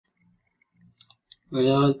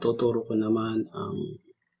Ngayon, tuturo ko naman ang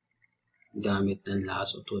gamit ng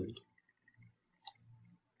lasso tool.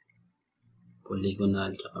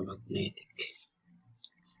 Polygonal at magnetic.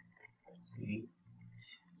 Okay.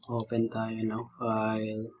 Open tayo ng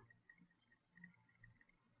file.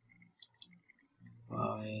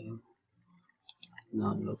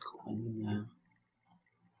 Download ko kanina.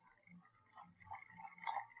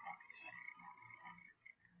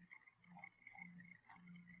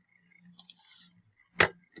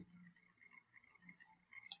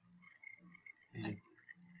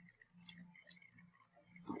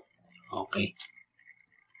 Okay.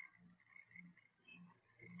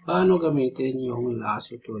 Paano gamitin yung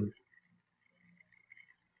lasso tool?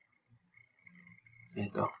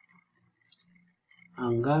 Ito.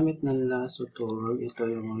 Ang gamit ng lasso tool, ito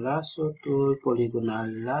yung lasso tool, polygonal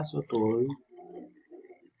lasso tool,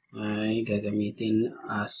 ay gagamitin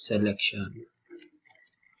as selection.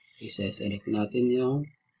 Isa-select natin yung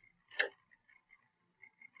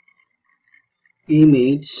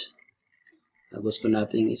image na gusto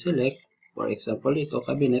natin i-select. For example, ito,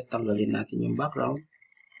 cabinet, tanggalin natin yung background.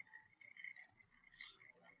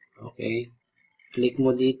 Okay. Click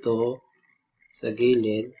mo dito sa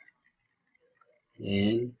gilid.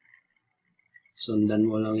 Then, sundan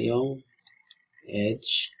mo lang yung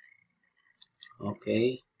edge.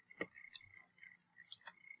 Okay.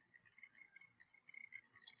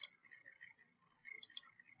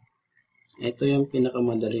 Ito yung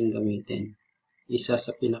pinakamadaling gamitin. Isa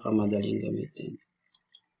sa pinakamadaling gamitin.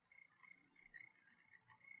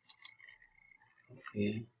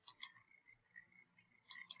 Okay.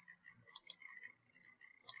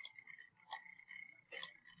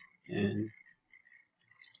 Ayan.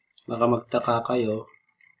 Baka magtaka kayo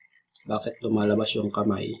bakit lumalabas yung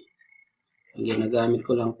kamay. Ang ginagamit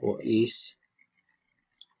ko lang po is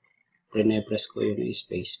pre-press ko yung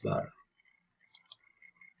space bar.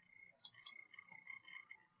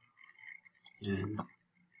 Ayan.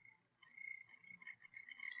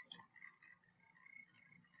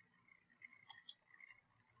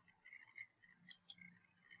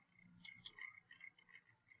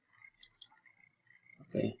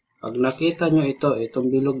 Okay. Pag nakita nyo ito,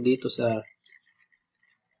 itong bilog dito sa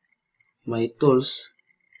may tools,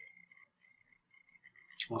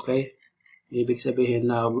 okay, ibig sabihin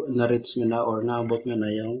na-reach mo na or naabot nyo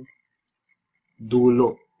na yung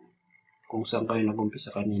dulo kung saan kayo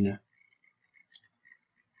nag-umpisa kanina.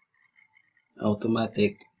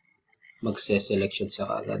 Automatic, magse-selection siya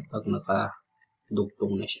kaagad pag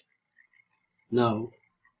nakadugtong na siya. Now,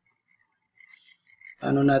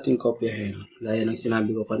 ano natin kopyahin? Gaya ng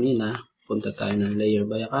sinabi ko kanina, punta tayo ng layer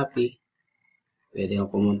by copy. Pwede kang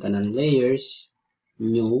pumunta ng layers,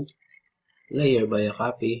 new, layer by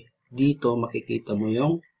copy. Dito makikita mo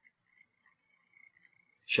yung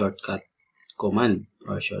shortcut command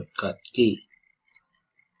or shortcut key.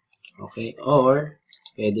 Okay, or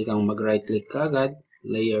pwede kang mag-right click kagad,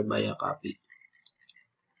 layer by copy.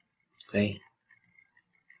 Okay.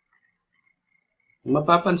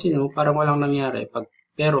 Mapapansin mo, parang walang nangyari.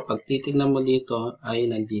 Pero pag titignan mo dito, ay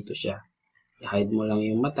nandito siya. I-hide mo lang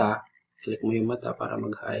yung mata. Click mo yung mata para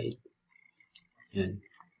mag-hide. Yan.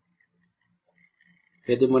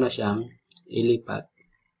 Pwede mo na siyang ilipat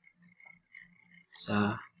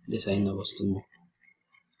sa design na gusto mo.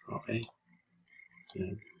 Okay.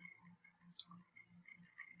 Yan.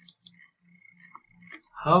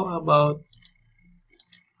 How about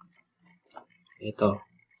ito?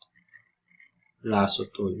 Lasso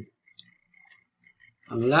tool.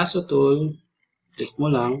 Ang lasso tool, click mo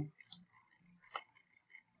lang.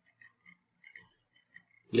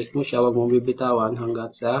 Click mo siya, huwag mong bibitawan hanggang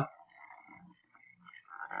sa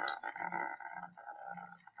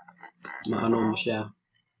maano mo siya.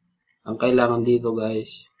 Ang kailangan dito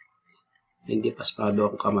guys, hindi paspado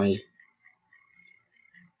ang kamay.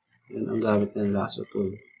 Yan ang gamit ng lasso tool.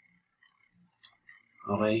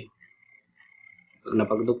 Okay. Pag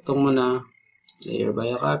napagdugtong mo na, layer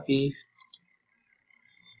by copy,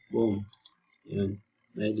 boom. Yan.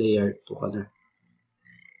 May layer 2 ka na.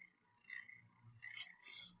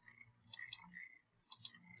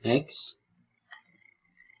 Next.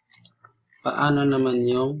 Paano naman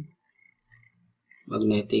yung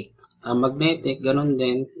magnetic? Ang magnetic, ganun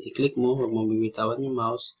din. I-click mo, huwag mong bibitawan yung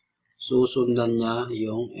mouse. Susundan niya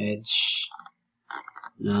yung edge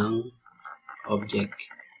ng object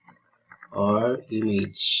or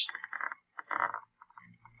image.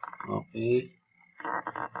 Okay.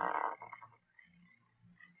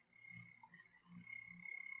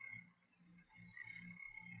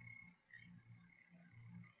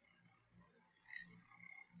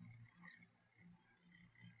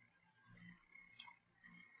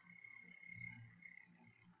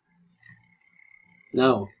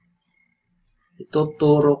 Now,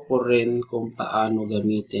 ituturo ko rin kung paano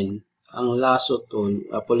gamitin ang lasso tool,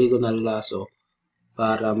 polygonal lasso,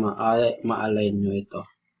 para ma-align nyo ito.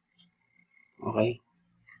 Okay?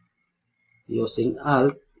 Using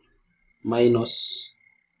Alt, minus,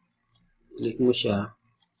 click mo siya.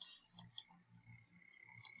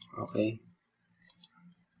 Okay?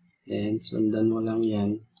 Then, sundan mo lang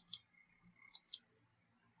yan.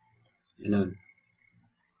 Ayan.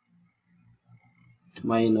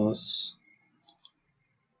 Minus.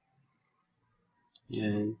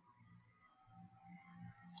 Yan.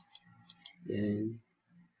 Then,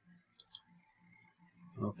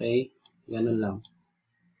 okay. Ganun lang.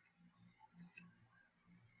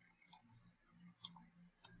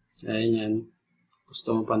 Ayan yan.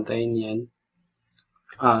 Gusto mo pantayin yan.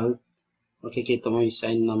 Alt. Makikita mo yung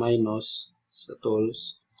sign na minus sa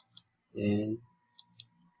tools. Then,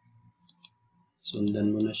 sundan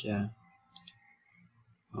mo na siya.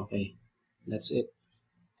 Okay. That's it.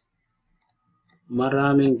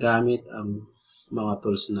 Maraming gamit ang mga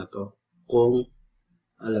tools na to kung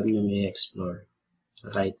alam nyo i-explore.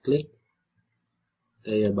 Right click,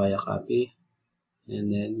 layer via copy, and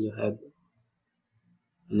then you have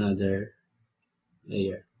another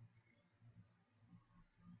layer.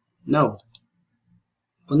 Now,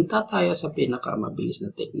 punta tayo sa pinakamabilis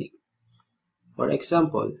na technique. For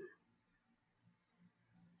example,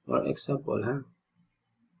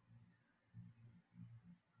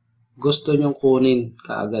 gusto nyong kunin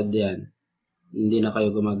kaagad yan. Hindi na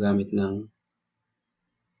kayo gumagamit ng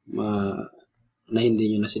na hindi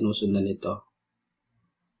nyo na sinusundan ito.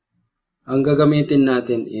 Ang gagamitin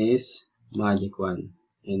natin is Magic Wand.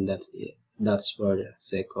 And that's it. That's for the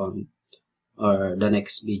second or the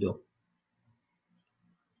next video.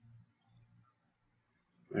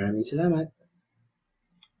 Maraming salamat.